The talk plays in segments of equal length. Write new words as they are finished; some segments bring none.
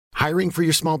Hiring for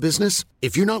your small business?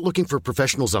 If you're not looking for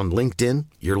professionals on LinkedIn,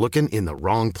 you're looking in the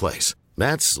wrong place.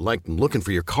 That's like looking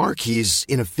for your car keys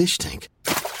in a fish tank.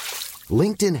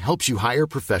 LinkedIn helps you hire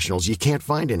professionals you can't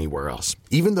find anywhere else,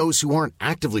 even those who aren't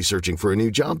actively searching for a new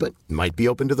job but might be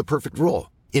open to the perfect role.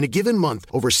 In a given month,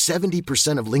 over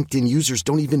 70% of LinkedIn users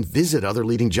don't even visit other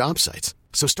leading job sites.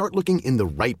 So start looking in the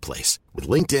right place. With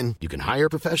LinkedIn, you can hire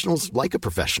professionals like a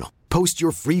professional. Post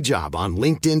your free job on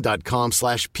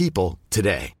linkedin.com/people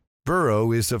today.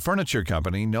 Burrow is a furniture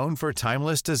company known for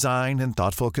timeless design and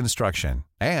thoughtful construction,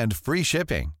 and free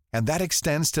shipping, and that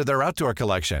extends to their outdoor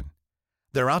collection.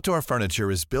 Their outdoor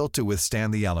furniture is built to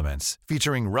withstand the elements,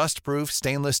 featuring rust-proof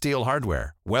stainless steel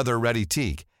hardware, weather-ready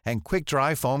teak, and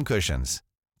quick-dry foam cushions.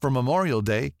 For Memorial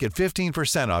Day, get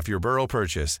 15% off your Burrow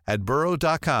purchase at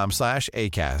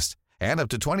burrow.com/ACAST and up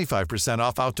to 25%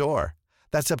 off outdoor.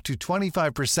 That's up to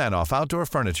 25% off outdoor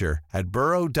furniture at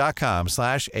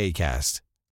burrow.com/ACAST.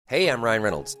 Hey, I'm Ryan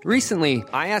Reynolds. Recently,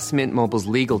 I asked Mint Mobile's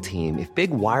legal team if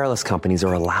big wireless companies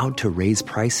are allowed to raise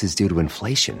prices due to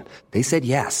inflation. They said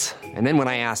yes. And then when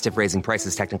I asked if raising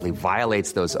prices technically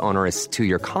violates those onerous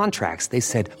two-year contracts, they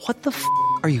said, "What the f***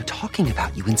 are you talking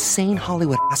about, you insane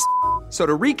Hollywood ass?" So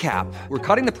to recap, we're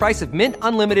cutting the price of Mint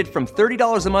Unlimited from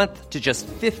 $30 a month to just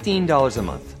 $15 a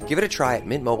month. Give it a try at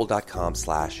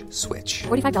mintmobile.com/switch.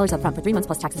 $45 up front for 3 months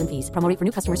plus taxes and fees. Promo rate for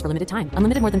new customers for limited time.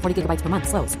 Unlimited more than 40 gigabytes per month.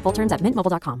 Slows full terms at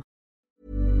mintmobile.com.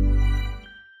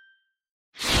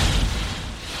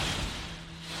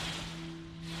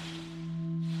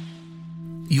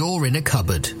 You're in a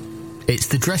cupboard. It's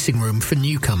the dressing room for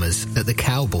newcomers at the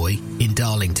Cowboy in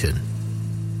Darlington.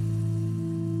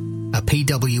 A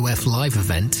PWF live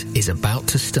event is about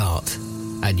to start,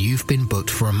 and you've been booked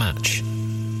for a match.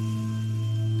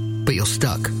 But you're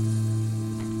stuck,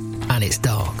 and it's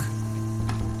dark.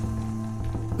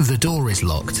 The door is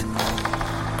locked.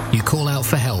 You call out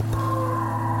for help,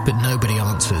 but nobody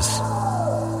answers.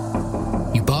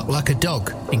 You bark like a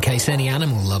dog in case any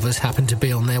animal lovers happen to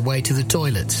be on their way to the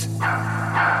toilets.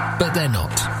 But they're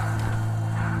not.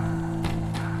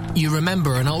 You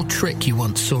remember an old trick you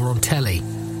once saw on telly.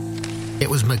 It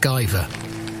was MacGyver.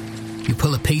 You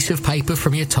pull a piece of paper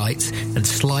from your tights and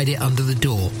slide it under the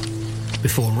door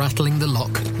before rattling the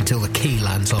lock until the key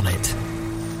lands on it.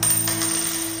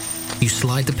 You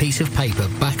slide the piece of paper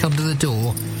back under the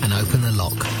door and open the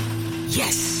lock.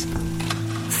 Yes!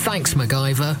 Thanks,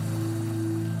 MacGyver.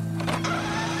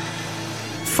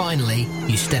 Finally,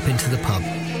 you step into the pub.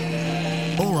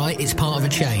 All right, it's part of a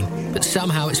chain, but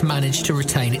somehow it's managed to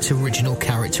retain its original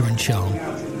character and charm.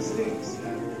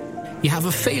 You have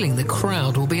a feeling the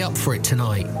crowd will be up for it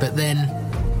tonight, but then...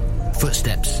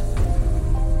 Footsteps.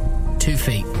 2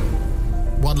 feet.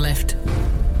 One left,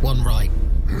 one right.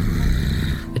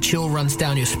 A chill runs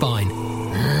down your spine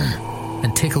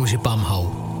and tickles your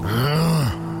bumhole.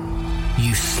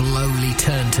 You slowly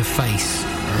turn to face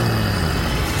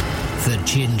the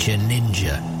Ginger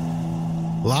Ninja.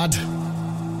 Lad,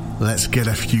 let's get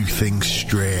a few things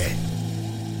straight.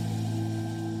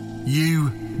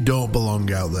 You don't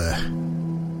belong out there.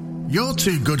 You're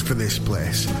too good for this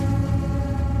place.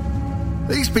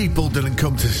 These people didn't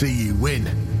come to see you win.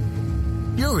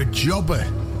 You're a jobber.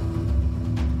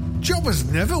 Jobbers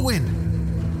never win.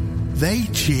 They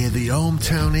cheer the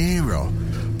hometown hero,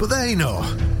 but they know,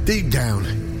 deep down,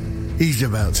 he's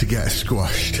about to get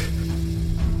squashed.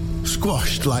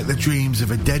 Squashed like the dreams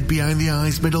of a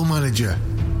dead-behind-the-eyes middle manager,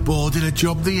 bored in a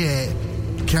job they hate,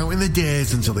 counting the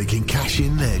days until they can cash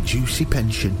in their juicy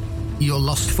pension. You're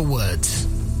lost for words.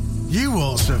 You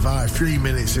won't survive 3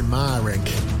 minutes in my ring.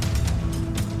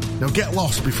 Now get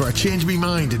lost before I change my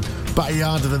mind and bat you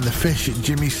harder than the fish at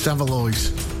Jimmy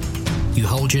Savaloy's. You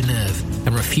hold your nerve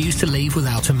and refuse to leave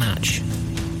without a match.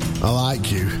 I like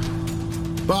you.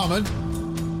 Barman?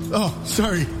 Oh,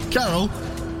 sorry, Carol?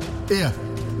 Here,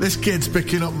 this kid's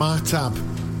picking up my tab.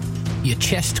 Your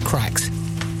chest cracks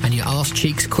and your arse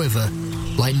cheeks quiver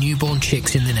like newborn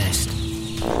chicks in the nest.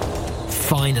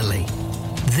 Finally,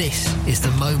 this is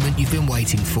the moment you've been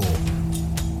waiting for.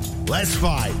 Let's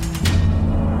fight.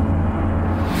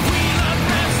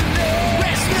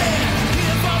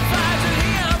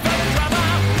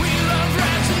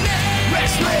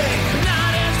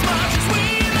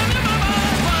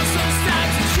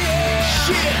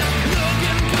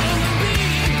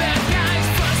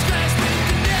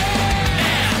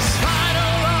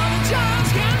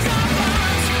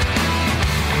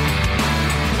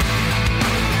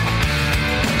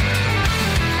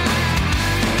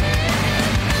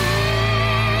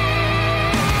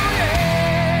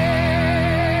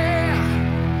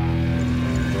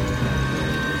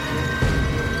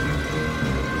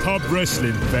 Pub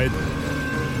wrestling, Fed.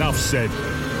 Enough said.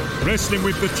 Wrestling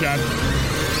with the Champ.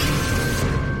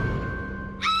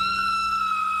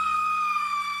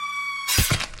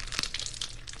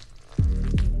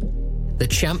 The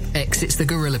champ exits the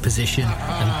gorilla position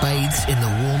and bathes in the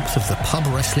warmth of the Pub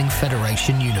Wrestling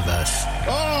Federation universe.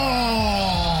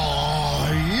 Oh,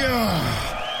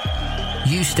 yeah.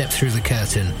 You step through the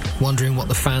curtain, wondering what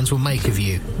the fans will make of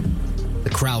you. The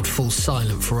crowd falls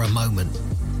silent for a moment,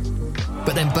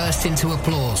 but then burst into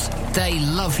applause. They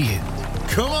love you.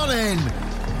 Come on in.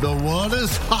 The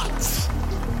water's hot.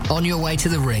 On your way to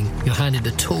the ring, you're handed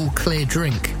a tall, clear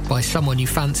drink by someone you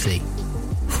fancy.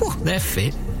 Whew, they're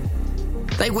fit.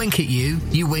 They wink at you,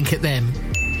 you wink at them,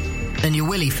 and your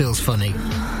willy feels funny.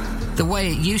 The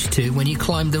way it used to when you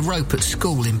climbed the rope at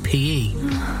school in PE.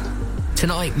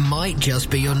 Tonight might just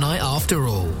be your night after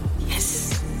all.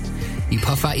 Yes. You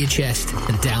puff out your chest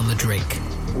and down the drink.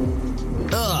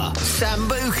 Ugh,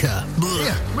 Sambuca.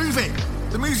 Here, move it.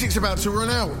 The music's about to run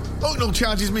out. Oaknell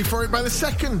charges me for it by the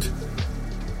second.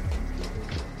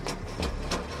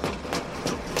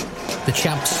 The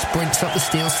champ sprints up the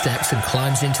steel steps and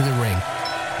climbs into the ring,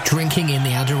 drinking in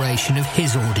the adoration of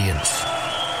his audience,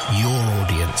 your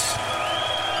audience.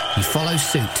 You follow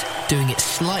suit, doing it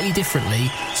slightly differently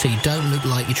so you don't look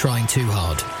like you're trying too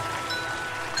hard.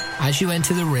 As you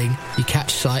enter the ring, you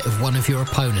catch sight of one of your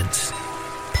opponents,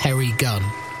 Perry Gunn.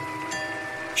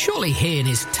 Surely he and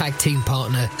his tag team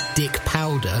partner, Dick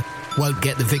Powder, won't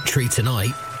get the victory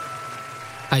tonight.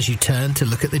 As you turn to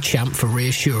look at the champ for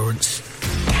reassurance,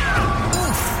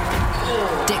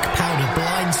 Dick Powder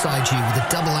blindsides you with a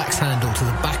double axe handle to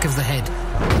the back of the head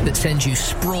that sends you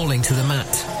sprawling to the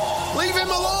mat. Leave him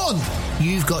alone!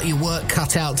 You've got your work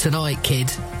cut out tonight,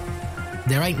 kid.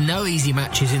 There ain't no easy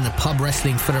matches in the Pub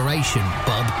Wrestling Federation,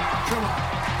 Bob.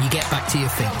 You get back to your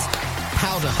feet.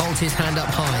 Powder holds his hand up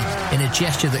high in a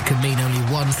gesture that can mean only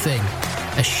one thing,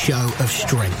 a show of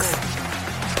strength.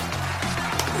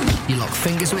 You lock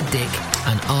fingers with Dick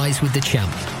and eyes with the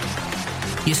champ.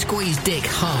 You squeeze Dick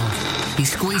hard. He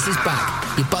squeezes back.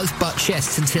 You both butt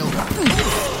chests until...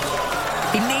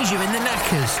 he knees you in the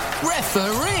knackers.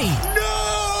 Referee!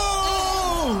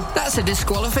 No! That's a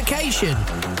disqualification.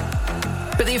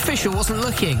 But the official wasn't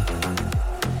looking.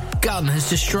 Gunn has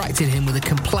distracted him with a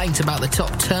complaint about the top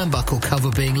turnbuckle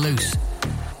cover being loose,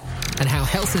 and how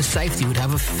health and safety would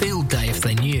have a field day if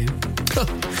they knew.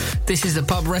 This is the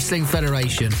Pub Wrestling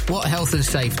Federation. What health and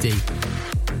safety?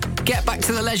 Get back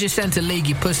to the Leisure Centre League,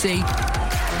 you pussy. Boot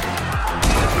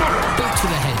to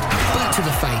the head, boot to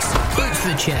the face, boot to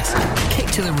the chest, kick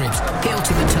to the ribs, heel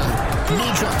to the toe,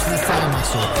 knee drop to the thigh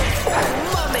muscle.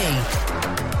 Mummy!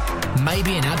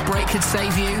 Maybe an ad break could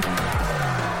save you?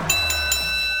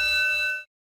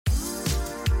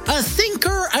 A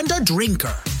thinker and a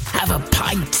drinker have a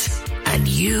pint, and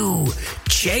you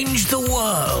change the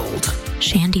world.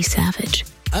 Shandy Savage.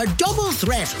 A double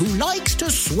threat who likes to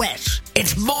sweat.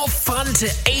 It's more fun to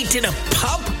eat in a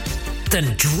pub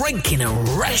than drink in a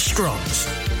restaurant.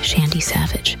 Shandy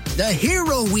Savage. The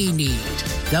hero we need,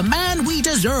 the man we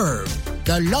deserve,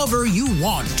 the lover you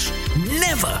want.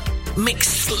 Never mix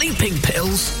sleeping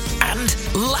pills and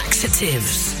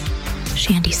laxatives.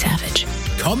 Shandy Savage.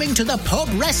 Coming to the Pub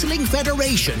Wrestling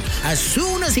Federation as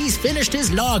soon as he's finished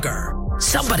his lager.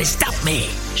 Somebody stop me.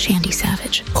 Shandy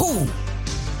Savage. Who?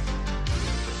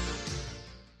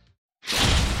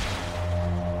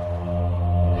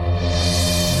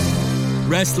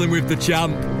 Wrestling with the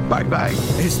Champ. Bang, bang.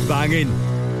 It's banging.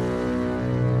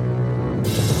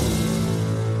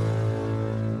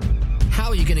 How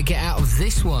are you going to get out of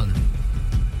this one?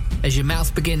 As your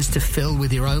mouth begins to fill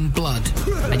with your own blood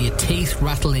and your teeth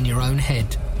rattle in your own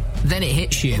head. Then it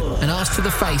hits you, an arse to the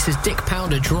face as Dick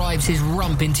Powder drives his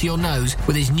rump into your nose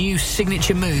with his new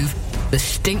signature move, the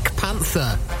Stink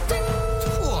Panther.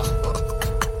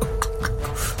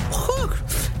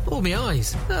 Oh, my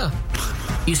eyes. Oh.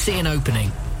 You see an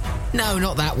opening. No,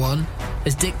 not that one.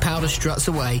 As Dick Powder struts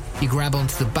away, you grab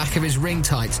onto the back of his ring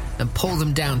tights and pull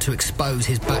them down to expose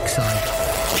his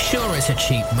backside. Sure, it's a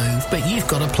cheap move, but you've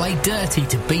got to play dirty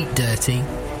to beat dirty.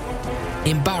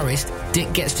 Embarrassed,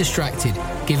 Dick gets distracted,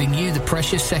 giving you the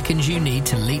precious seconds you need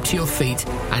to leap to your feet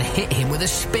and hit him with a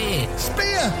spear.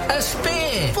 Spear? A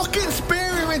spear! Fucking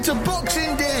spear him into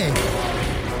Boxing Day!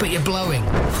 But you're blowing.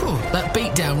 Whew, that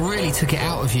beatdown really took it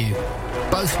out of you.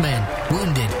 Both men,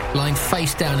 wounded, lying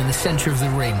face down in the centre of the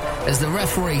ring as the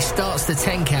referee starts the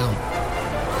 10 count.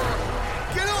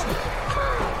 Get up!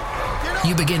 Get up!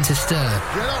 You begin to stir.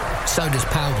 Get up! So does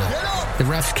Powder. Get up! The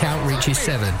ref's count reaches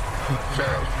 7.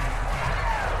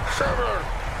 7.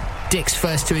 Dick's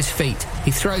first to his feet.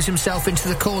 He throws himself into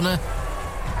the corner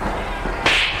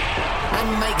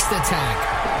and makes the tag.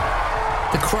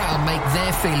 The crowd make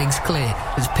their feelings clear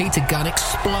as Peter Gunn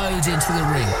explodes into the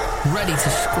ring, ready to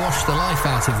squash the life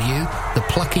out of you, the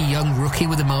plucky young rookie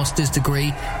with a master's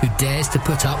degree who dares to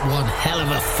put up one hell of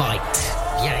a fight.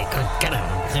 Yeah, get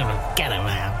him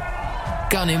out.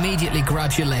 Gunn immediately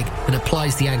grabs your leg and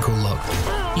applies the ankle lock.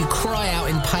 You cry out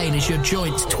in pain as your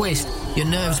joints twist, your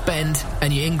nerves bend,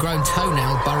 and your ingrown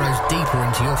toenail burrows deeper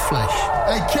into your flesh.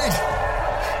 Hey, kid,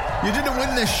 you didn't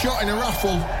win this shot in a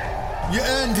raffle. You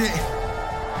earned it.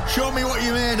 Show me what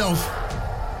you're made of.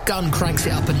 Gunn cranks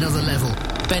it up another level,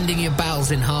 bending your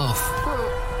bowels in half.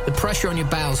 The pressure on your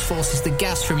bowels forces the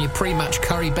gas from your pre-match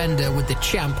curry bender with the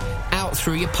champ out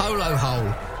through your polo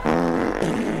hole.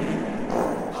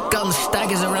 Gunn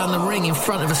staggers around the ring in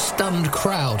front of a stunned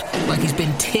crowd like he's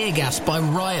been tear-gassed by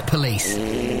riot police.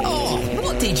 Oh,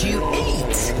 what did you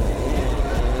eat?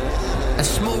 A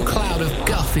small cloud of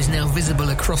guff is now visible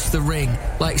across the ring,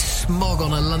 like smog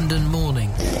on a London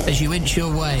morning, as you inch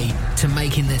your way to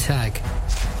making the tag.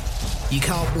 You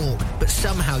can't walk, but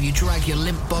somehow you drag your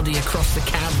limp body across the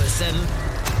canvas and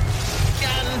you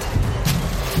made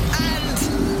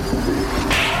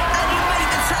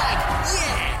the tag!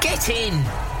 Yeah! Get in!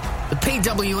 The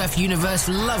PWF universe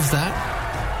loves that.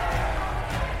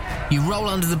 You roll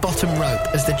under the bottom rope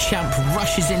as the champ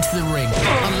rushes into the ring,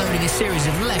 unloading a series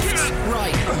of lefts,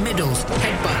 right, middles,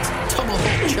 headbutts,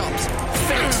 tomahawk chops,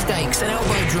 fillet steaks and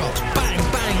elbow drops. Bang,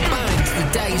 bang, bang to the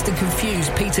dazed and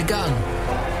confused Peter Gunn.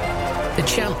 The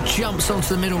champ jumps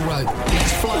onto the middle rope,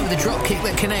 lets fly with a dropkick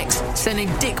that connects, sending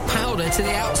Dick Powder to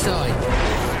the outside.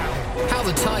 How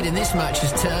the tide in this match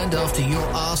has turned after your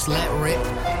arse let rip.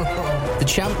 The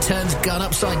champ turns Gunn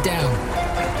upside down.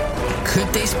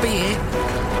 Could this be it?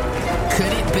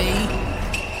 Could it be?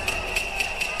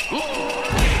 Oh,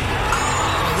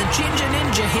 the Ginger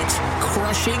Ninja hits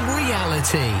crushing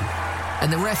reality.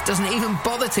 And the ref doesn't even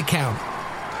bother to count.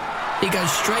 He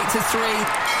goes straight to 3.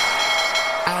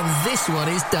 And this one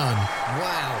is done.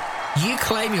 Wow. You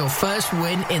claim your first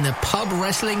win in the Pub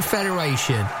Wrestling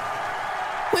Federation.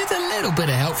 With a little bit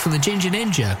of help from the Ginger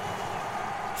Ninja.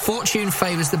 Fortune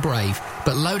favours the brave,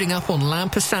 but loading up on lamb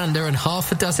pasander and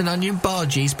half a dozen onion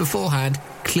bargees beforehand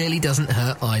clearly doesn't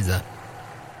hurt either.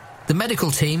 The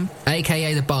medical team,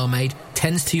 a.k.a. the barmaid,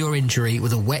 tends to your injury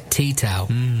with a wet tea towel.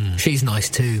 She's nice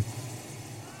too.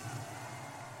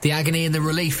 The agony and the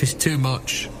relief is too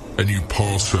much. And you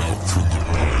pass out from the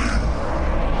pain.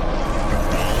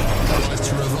 Tries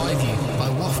to revive you by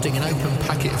wafting an open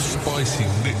packet of Spicy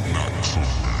knickknacks on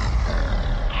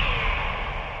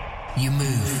You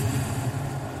move.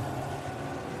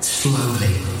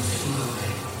 Slowly.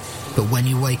 But when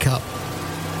you wake up,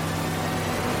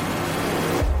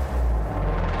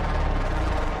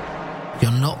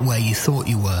 you're not where you thought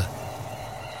you were.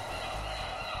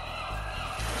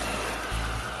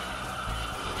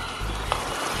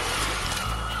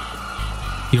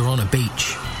 You're on a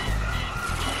beach.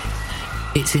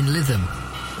 It's in Lytham,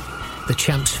 the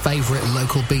champ's favourite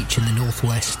local beach in the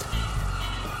northwest.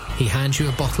 He hands you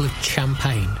a bottle of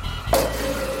champagne.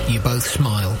 You both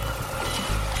smile.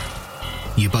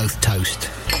 You both toast.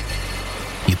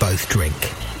 You both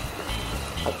drink.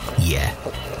 Yeah.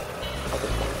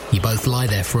 You both lie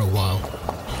there for a while,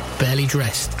 barely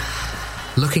dressed,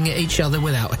 looking at each other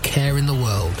without a care in the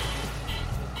world,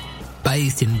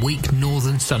 bathed in weak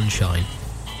northern sunshine.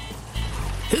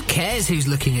 Who cares who's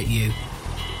looking at you?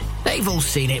 They've all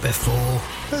seen it before.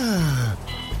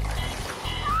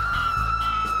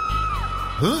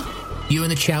 Huh? You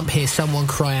and the champ hear someone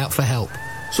cry out for help.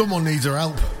 Someone needs our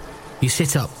help. You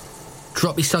sit up,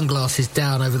 drop your sunglasses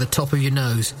down over the top of your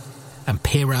nose, and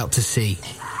peer out to sea.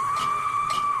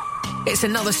 It's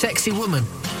another sexy woman,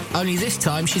 only this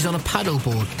time she's on a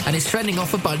paddleboard and is fending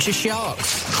off a bunch of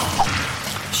sharks.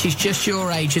 She's just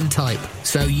your age and type,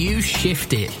 so you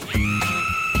shift it.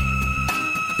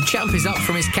 The champ is up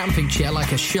from his camping chair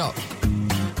like a shot.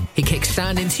 He kicks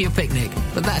sand into your picnic,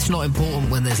 but that's not important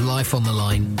when there's life on the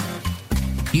line.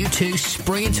 You two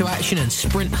spring into action and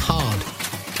sprint hard.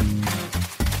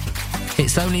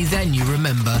 It's only then you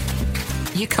remember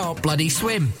you can't bloody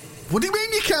swim. What do you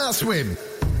mean you can't swim?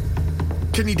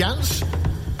 Can you dance?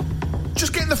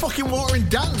 Just get in the fucking water and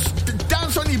dance.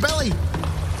 Dance on your belly.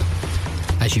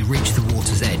 As you reach the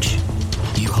water's edge,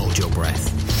 you hold your breath.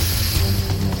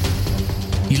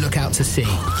 You look out to sea.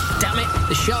 Damn it,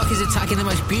 the shark is attacking the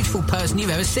most beautiful person you've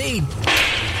ever seen.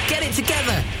 Get it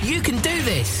together. You can do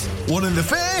this. One in the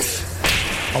face,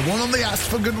 and one on the ass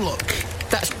for good luck.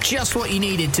 That's just what you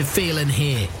needed to feel and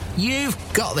hear. You've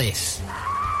got this.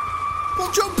 Well,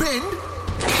 jump in.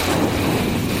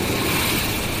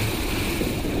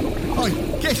 Oi,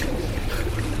 kid.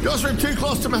 You're swimming too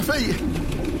close to my feet.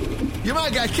 You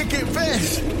might get a kick in the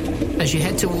face. As you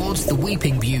head towards the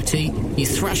Weeping Beauty, you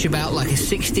thrash about like a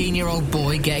 16-year-old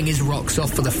boy getting his rocks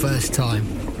off for the first time.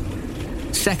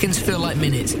 Seconds feel like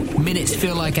minutes, minutes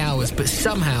feel like hours, but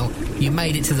somehow you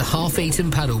made it to the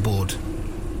half-eaten paddleboard.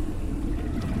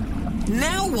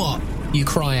 Now what? You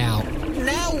cry out.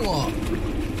 Now what?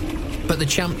 But the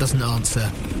champ doesn't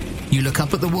answer. You look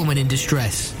up at the woman in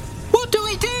distress. What do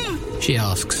we do? She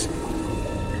asks.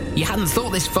 You hadn't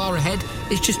thought this far ahead.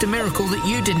 It's just a miracle that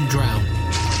you didn't drown.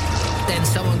 Then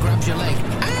someone grabs your leg.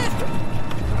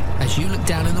 Ah! As you look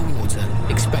down in the water,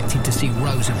 expecting to see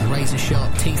rows of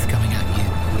razor-sharp teeth coming at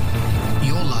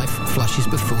you, your life flashes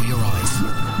before your eyes.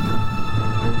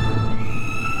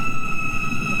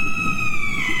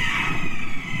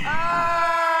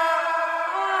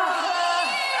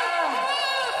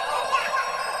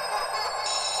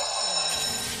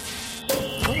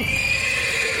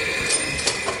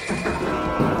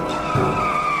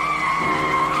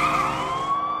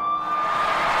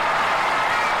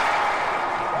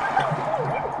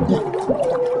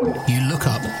 You look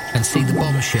up and see the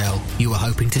bombshell you were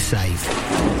hoping to save.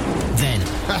 Then...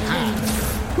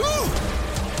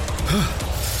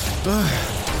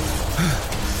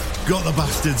 Got the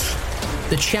bastards.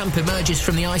 The champ emerges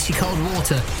from the icy cold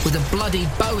water with a bloody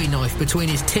Bowie knife between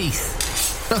his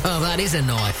teeth. Oh, that is a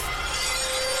knife.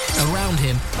 Around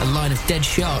him, a line of dead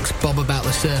sharks bob about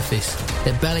the surface.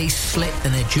 Their bellies slit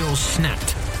and their jaws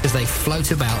snapped as they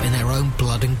float about in their own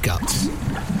blood and guts.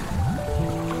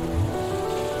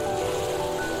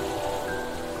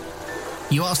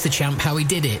 You ask the champ how he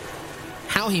did it,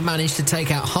 how he managed to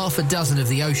take out half a dozen of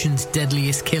the ocean's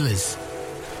deadliest killers.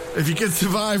 If you can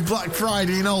survive Black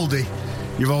Friday in Aldi,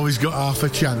 you've always got half a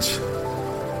chance.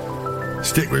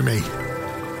 Stick with me.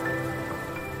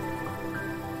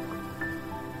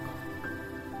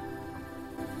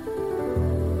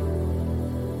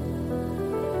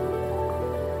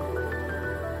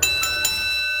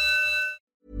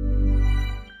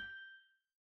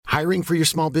 Hiring for your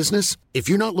small business? If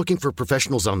you're not looking for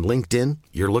professionals on LinkedIn,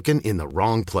 you're looking in the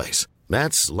wrong place.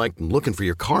 That's like looking for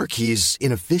your car keys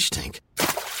in a fish tank.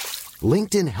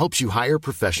 LinkedIn helps you hire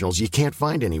professionals you can't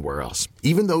find anywhere else,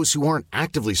 even those who aren't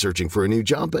actively searching for a new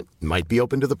job but might be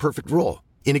open to the perfect role.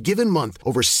 In a given month,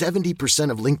 over 70%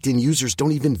 of LinkedIn users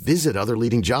don't even visit other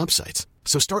leading job sites.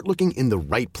 So start looking in the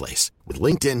right place. With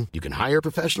LinkedIn, you can hire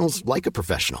professionals like a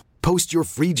professional. Post your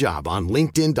free job on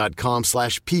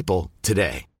linkedin.com/people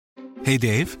today. Hey,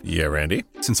 Dave. Yeah, Randy.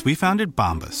 Since we founded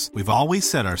Bombas, we've always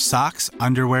said our socks,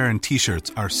 underwear, and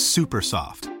T-shirts are super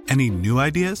soft. Any new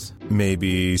ideas?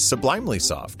 Maybe sublimely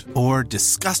soft. Or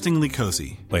disgustingly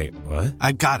cozy. Wait, what?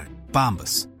 I got it.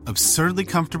 Bombas. Absurdly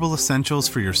comfortable essentials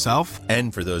for yourself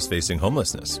and for those facing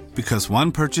homelessness. Because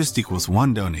one purchased equals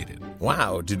one donated.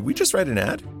 Wow, did we just write an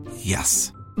ad?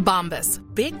 Yes. Bombas.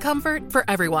 Big comfort for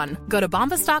everyone. Go to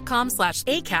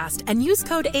bombas.com/ACAST and use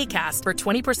code ACAST for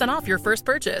 20% off your first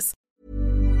purchase.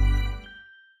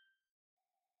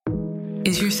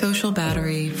 Is your social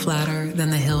battery flatter than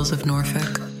the hills of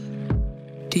Norfolk?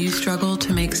 Do you struggle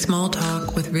to make small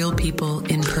talk with real people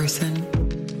in person?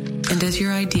 And does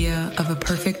your idea of a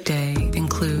perfect day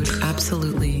include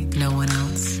absolutely no one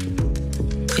else?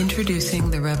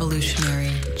 Introducing the revolutionary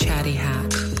Chatty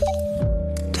Hat.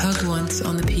 Tug once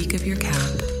on the peak of your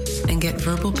cap and get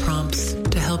verbal prompts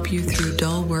to help you through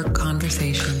dull work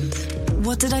conversations.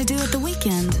 What did I do at the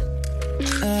weekend?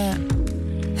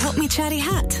 Help me, Chatty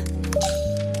Hat.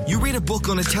 You read a book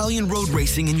on Italian road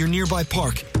racing in your nearby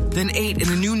park, then ate in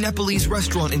a new Nepalese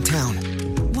restaurant in town.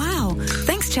 Wow,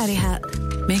 thanks, Chatty Hat.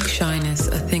 Make shyness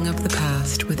a thing of the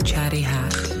past with Chatty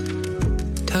Hat.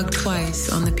 Tug twice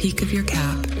on the peak of your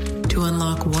cap to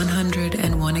unlock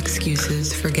 101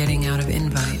 excuses for getting out of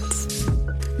invites.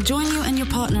 Join you and your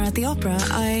partner at the opera.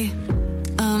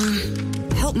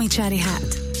 Help me, Chatty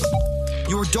Hat.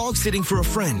 You're dog sitting for a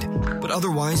friend, but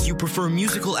otherwise you prefer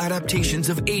musical adaptations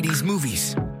of 80s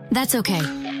movies. That's okay.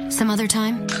 Some other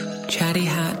time? Chatty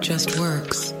Hat just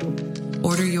works.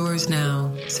 Order yours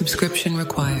now. Subscription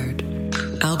required.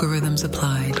 Algorithms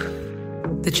applied.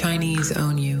 The Chinese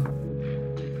own you.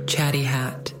 Chatty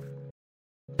Hat.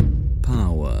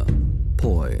 Power,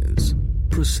 poise,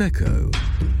 prosecco,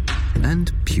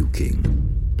 and puking.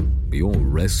 You're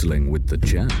wrestling with the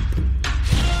champ.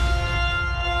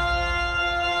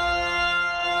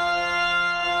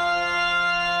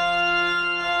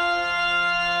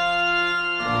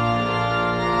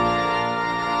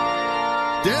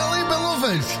 Dearly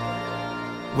beloved,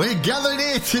 we're gathered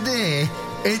here today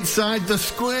inside the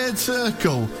squared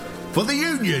circle for the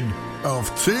union of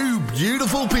two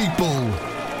beautiful people.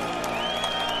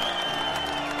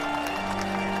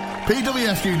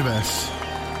 PWF Universe,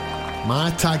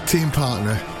 my tag team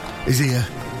partner is here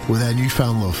with their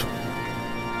newfound love,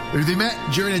 who they met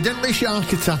during a deadly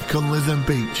shark attack on Lytham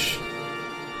Beach.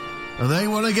 And they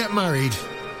want to get married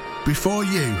before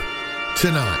you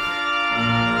tonight.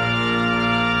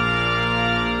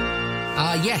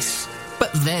 Yes,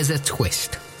 but there's a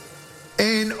twist.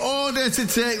 In order to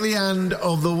take the hand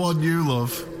of the one you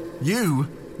love, you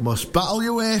must battle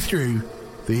your way through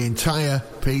the entire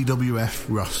PWF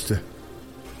roster.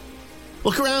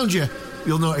 Look around you,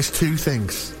 you'll notice two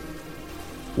things.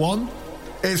 One,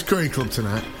 it's Curry Club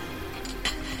tonight.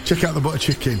 Check out the butter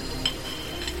chicken.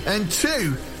 And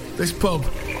two, this pub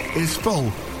is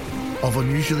full of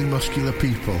unusually muscular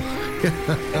people.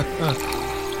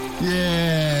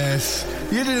 Yes,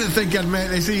 you didn't think I'd make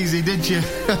this easy, did you?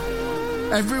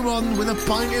 Everyone with a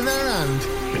pint in their hand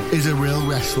is a real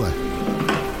wrestler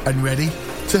and ready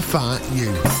to fight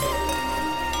you.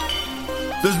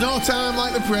 There's no time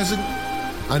like the present,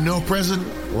 and no present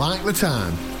like the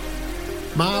time.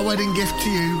 My wedding gift to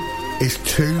you is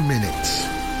 2 minutes.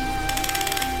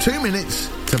 2 minutes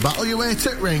to battle your way to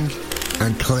the ring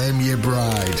and claim your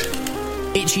bride.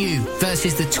 It's you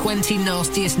versus the 20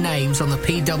 nastiest names on the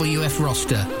PWF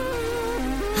roster.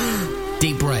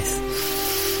 Deep breath.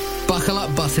 Buckle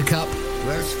up, Buttercup.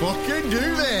 Let's fucking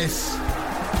do this.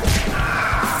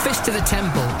 Fist to the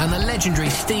temple, and the legendary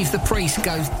Steve the Priest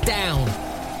goes down.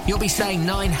 You'll be saying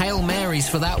 9 Hail Marys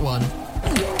for that one.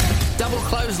 Double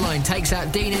clothesline takes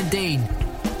out Dean and Dean.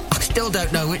 I still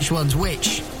don't know which one's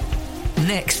which.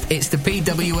 Next, it's the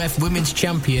PWF Women's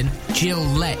Champion, Jill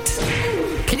Lett.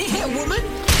 Can you hit a woman?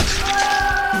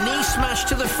 Knee smash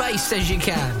to the face says you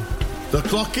can. The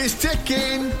clock is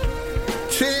ticking.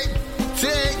 Tick,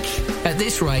 tick. At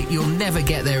this rate, you'll never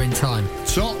get there in time.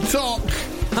 Talk, talk.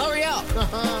 Hurry up.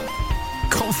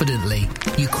 Confidently,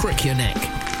 you crick your neck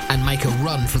and make a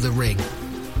run for the ring.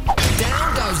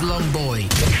 Down goes Long Boy.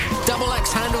 Double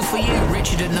axe handle for you,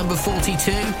 Richard at number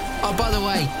 42. Oh, by the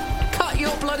way, cut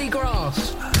your bloody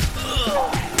grass.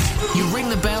 You ring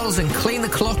the bells and clean the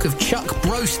clock of Chuck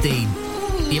Brostein.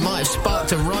 You might have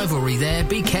sparked a rivalry there,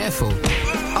 be careful.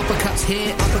 Uppercuts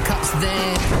here, uppercuts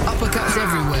there, uppercuts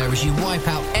everywhere as you wipe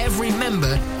out every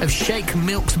member of Shake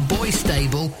Milk's boy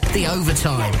stable, the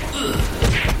Overtime.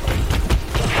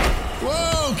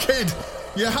 Whoa, kid!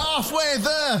 You're halfway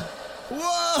there!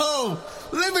 Whoa!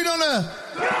 Living on a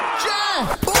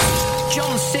jet!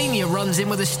 John Sr. runs in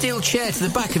with a steel chair to the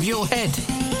back of your head.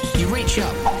 You reach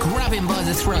up, grab him by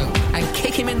the throat, and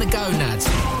kick him in the gonads.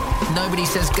 Nobody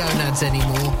says gonads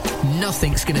anymore.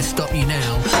 Nothing's going to stop you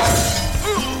now.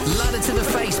 Ladder to the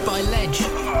face by Ledge.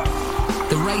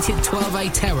 The rated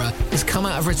 12A Terror has come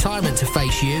out of retirement to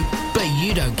face you, but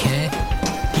you don't care.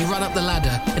 You run up the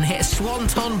ladder and hit a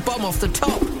swanton bomb off the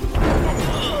top.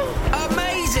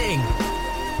 Amazing!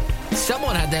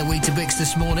 Someone had their Weetabix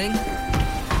this morning.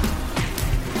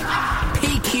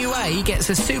 PQA gets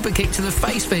a super kick to the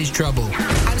face for his trouble.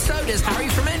 And so does Harry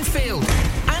from Enfield.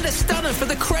 And a stunner for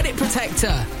the credit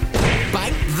protector.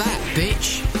 Bank that,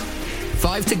 bitch.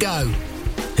 5 to go.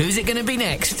 Who's it going to be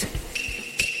next?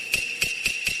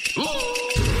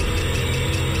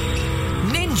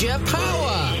 Ninja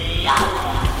Power!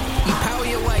 You power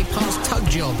your way past Tug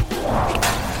Job.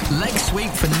 Leg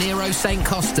sweep for Nero St.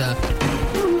 Costa.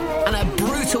 And a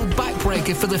brutal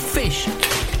backbreaker for the Fish.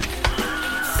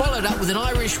 Followed up with an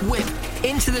Irish whip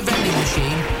into the vending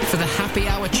machine for the happy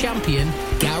hour champion,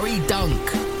 Gary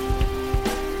Dunk.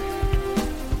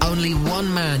 Only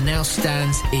one man now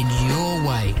stands in your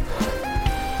way.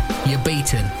 You're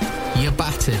beaten, you're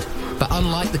battered, but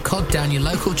unlike the cod down your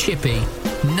local chippy,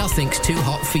 nothing's too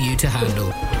hot for you to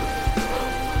handle.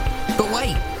 But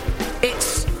wait,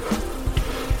 it's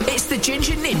the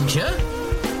Ginger Ninja?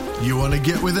 You want to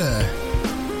get with her?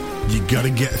 You gotta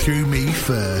get through me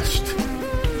first.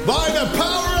 By the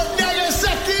power of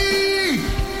Nagasaki!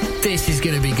 This is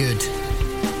going to be good.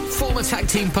 Former tag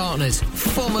team partners,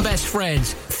 former best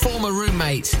friends, former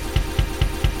roommates.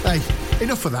 Hey,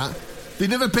 enough of that. They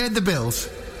never paid the bills.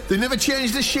 They never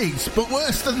changed the sheets. But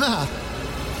worse than that,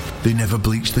 they never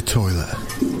bleached the toilet.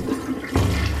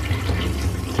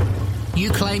 You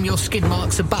claim your skid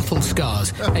marks are battle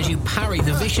scars as you parry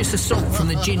the vicious assault from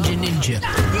the Ginger Ninja.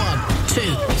 1,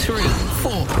 2, 3,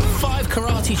 4, 5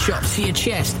 karate chops to your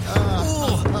chest.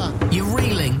 Oh, you're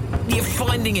reeling. You're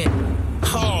finding it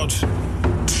hard.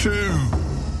 2.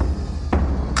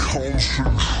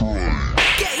 Concentrate.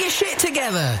 Get your shit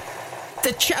together.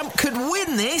 The champ could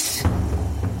win this.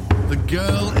 The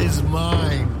girl is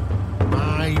mine.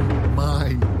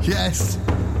 Mine. Yes,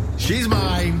 she's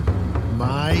mine.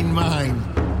 Mine.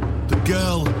 The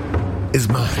girl is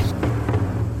mine.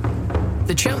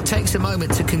 The champ takes a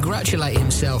moment to congratulate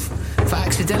himself for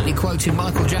accidentally quoting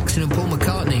Michael Jackson and Paul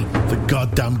McCartney. The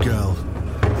goddamn girl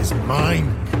is mine.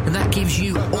 And that gives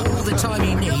you all the time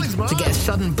you need to get a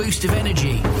sudden boost of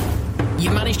energy. You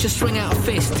manage to swing out a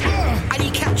fist, and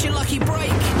you catch your lucky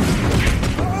break.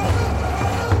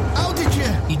 How did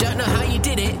you? You don't know how you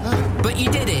did it, but you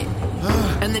did it.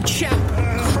 And the champ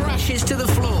crashes to the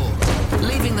floor,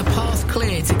 leaving the path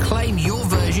clear to claim your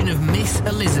version of Miss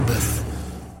Elizabeth.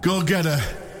 Go get her,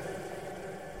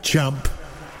 champ.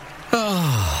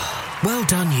 Oh, well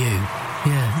done, you.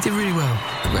 Yeah, you did really well.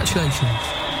 Congratulations.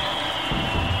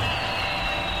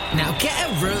 Now get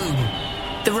a room.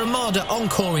 The Ramada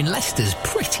Encore in Leicester's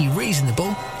pretty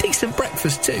reasonable. Decent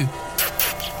breakfast, too.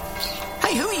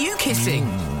 Hey, who are you kissing?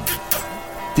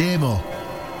 Demo.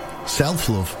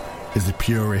 Self-love is the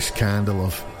purest kind of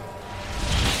love.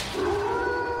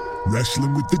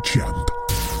 Wrestling with the champ.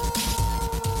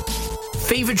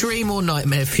 Fever dream or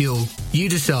nightmare fuel? You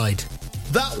decide.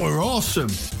 That were awesome.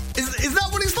 Is that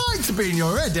what it's like to be in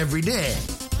your head every day?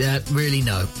 Really,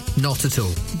 no. Not at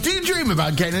all. Do you dream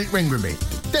about getting in the ring with me?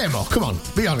 Demo, come on,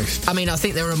 be honest. I mean, I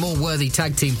think there are more worthy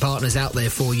tag team partners out there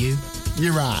for you.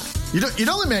 You're right. You'd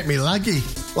only make me laggy.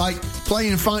 Like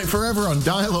playing Fight Forever on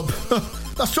dial-up.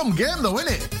 That's some game though,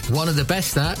 isn't it? One of the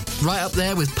best, that. Right up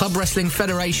there with Pub Wrestling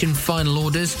Federation Final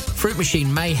Orders, Fruit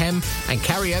Machine Mayhem, and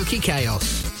Karaoke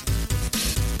Chaos.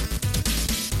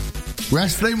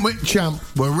 Wrestling with Champ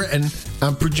were written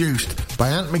and produced by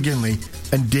Ant McGinley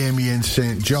and Damien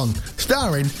St. John,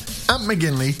 starring Ant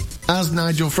McGinley as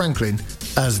Nigel Franklin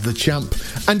as the Champ,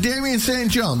 and Damien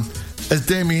St. John as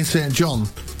Damien St. John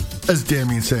as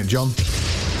Damien St. John.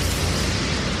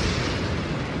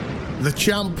 The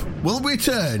Champ will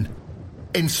return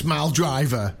in Smile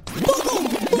Driver. Come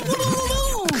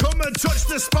and touch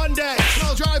the spandex.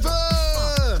 Smile Driver!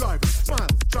 Driver, smile,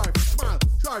 driver, smile,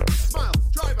 driver, smile,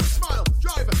 driver, smile,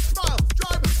 driver, smile,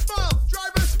 driver, smile,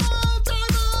 driver, smile,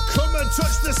 driver. Come and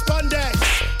touch the spandex.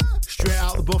 Straight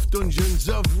out the buff dungeons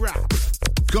of rap.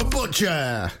 Good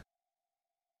Butcher.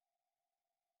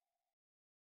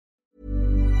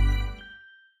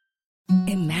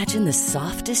 Imagine the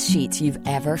softest sheets you've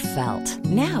ever felt.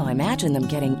 Now imagine them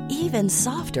getting even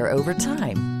softer over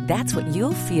time. That's what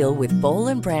you'll feel with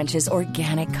Boll & Branch's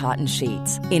organic cotton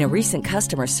sheets. In a recent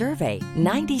customer survey,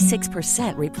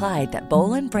 96% replied that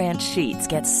Boll & Branch sheets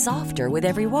get softer with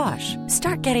every wash.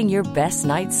 Start getting your best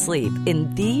night's sleep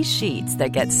in these sheets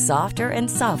that get softer and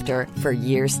softer for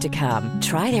years to come.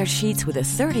 Try their sheets with a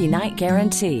 30-night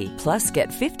guarantee. Plus, get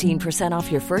 15%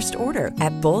 off your first order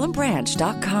at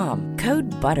bollandbranch.com. Code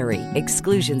BUTTERY.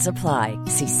 Exclusions apply.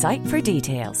 See site for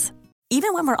details.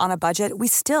 Even when we're on a budget, we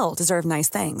still deserve nice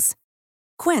things.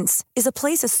 Quince is a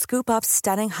place to scoop up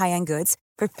stunning high-end goods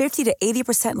for 50 to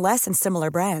 80% less than similar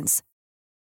brands.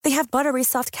 They have buttery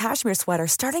soft cashmere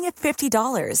sweaters starting at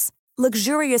 $50,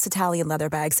 luxurious Italian leather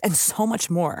bags, and so much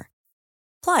more.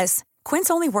 Plus, Quince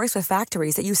only works with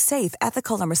factories that use safe,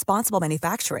 ethical, and responsible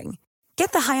manufacturing.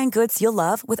 Get the high-end goods you'll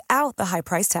love without the high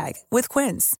price tag with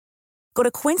Quince. Go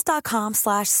to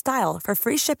quince.com/style for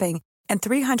free shipping and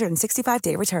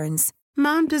 365-day returns.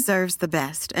 Mom deserves the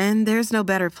best, and there's no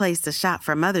better place to shop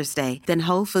for Mother's Day than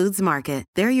Whole Foods Market.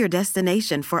 They're your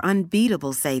destination for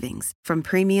unbeatable savings, from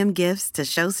premium gifts to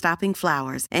show-stopping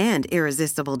flowers and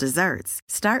irresistible desserts.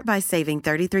 Start by saving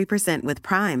 33% with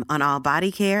Prime on all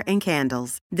body care and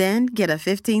candles. Then get a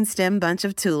 15-stem bunch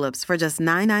of tulips for just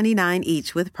 $9.99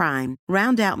 each with Prime.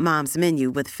 Round out Mom's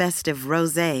menu with festive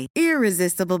rosé,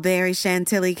 irresistible berry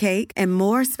chantilly cake, and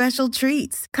more special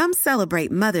treats. Come celebrate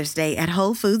Mother's Day at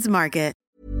Whole Foods Market.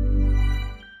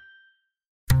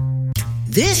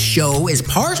 This show is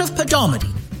part of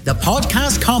Podomedy, the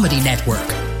podcast comedy network.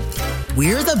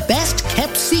 We're the best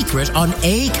kept secret on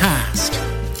Acast.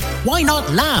 Why not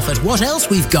laugh at what else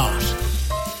we've got?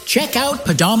 Check out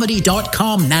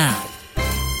Podomedy.com now.